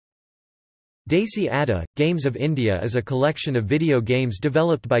Desi Adda, Games of India is a collection of video games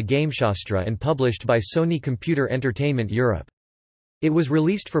developed by Gameshastra and published by Sony Computer Entertainment Europe. It was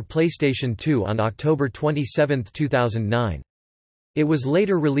released for PlayStation 2 on October 27, 2009. It was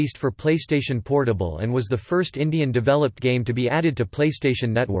later released for PlayStation Portable and was the first Indian-developed game to be added to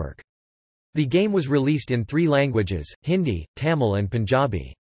PlayStation Network. The game was released in 3 languages, Hindi, Tamil and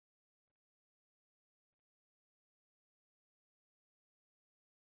Punjabi.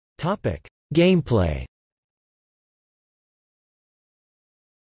 Gameplay.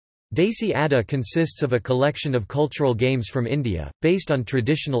 Desi Adda consists of a collection of cultural games from India, based on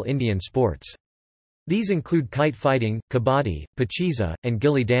traditional Indian sports. These include kite fighting, kabaddi, pacheeza, and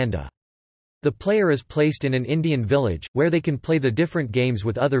gilli danda. The player is placed in an Indian village, where they can play the different games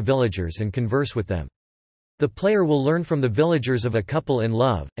with other villagers and converse with them. The player will learn from the villagers of a couple in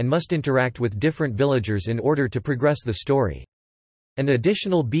love, and must interact with different villagers in order to progress the story. An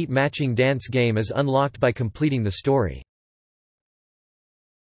additional beat-matching dance game is unlocked by completing the story.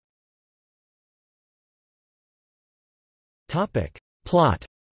 Plot.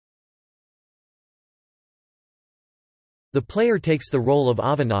 The player takes the role of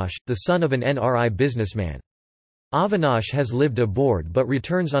Avinash, the son of an NRI businessman. Avinash has lived aboard but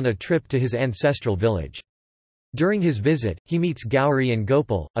returns on a trip to his ancestral village. During his visit, he meets Gauri and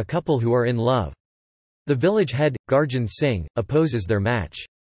Gopal, a couple who are in love. The village head, Garjan Singh, opposes their match.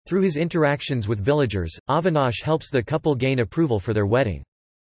 Through his interactions with villagers, Avinash helps the couple gain approval for their wedding.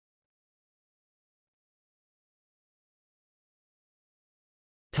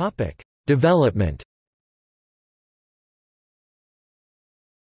 Development.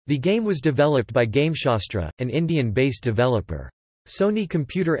 The game was developed by Gameshastra, an Indian-based developer. Sony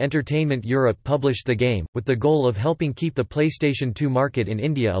Computer Entertainment Europe published the game, with the goal of helping keep the PlayStation 2 market in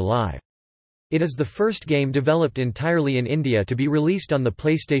India alive. It is the first game developed entirely in India to be released on the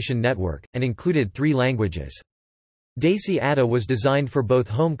PlayStation Network, and included 3 languages. Desi Adda was designed for both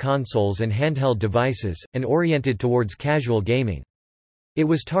home consoles and handheld devices, and oriented towards casual gaming. It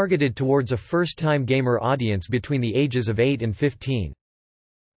was targeted towards a first-time gamer audience between the ages of 8 and 15.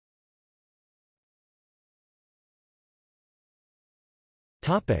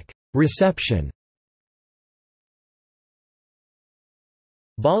 Reception.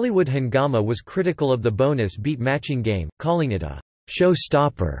 Bollywood Hungama was critical of the bonus beat-matching game, calling it a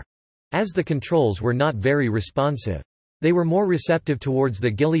showstopper, as the controls were not very responsive. They were more receptive towards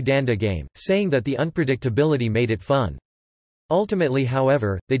the Gilli Danda game, saying that the unpredictability made it fun. Ultimately,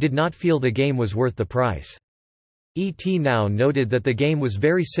 however, they did not feel the game was worth the price. ET Now noted that the game was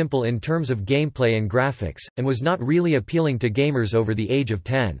very simple in terms of gameplay and graphics, and was not really appealing to gamers over the age of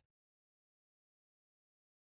 10.